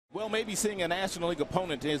Well, maybe seeing a National League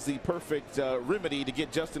opponent is the perfect remedy to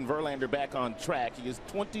get Justin Verlander back on track. He is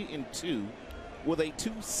 20-2 with a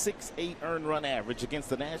 .268 earned run average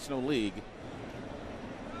against the National League.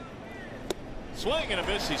 Swing and a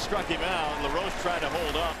miss. He struck him out. LaRoche tried to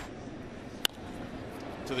hold up.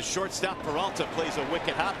 To the shortstop. Peralta plays a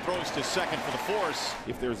wicket hop, throws to second for the force.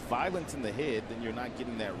 If there's violence in the head, then you're not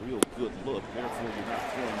getting that real good look. Therefore, you're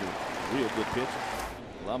not throwing your real good pitch.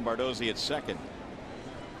 Lombardozzi at second.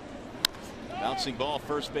 Bouncing ball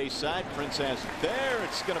first base side. Prince has it there.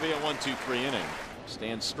 It's going to be a 1-2-3 inning.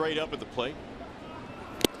 Stands straight up at the plate.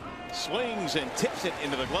 Swings and tips it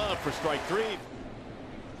into the glove for strike three.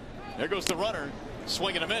 There goes the runner.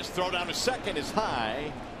 Swing and a miss. Throw down to second is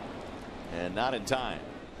high. And not in time.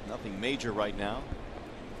 Nothing major right now.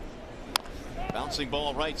 Bouncing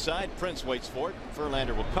ball right side. Prince waits for it.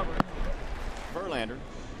 Verlander will cover it. Verlander.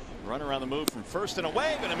 Runner on the move from first and a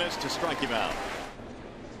wave and a miss to strike him out.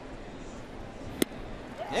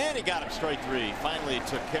 And he got him straight three. Finally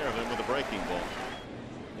took care of him with a breaking ball.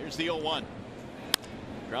 Here's the 0-1.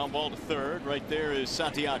 Ground ball to third. Right there is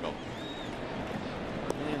Santiago.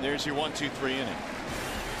 And there's your 1-2-3 inning.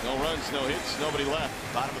 No runs, no hits, nobody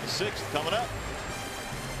left. Bottom of the sixth coming up.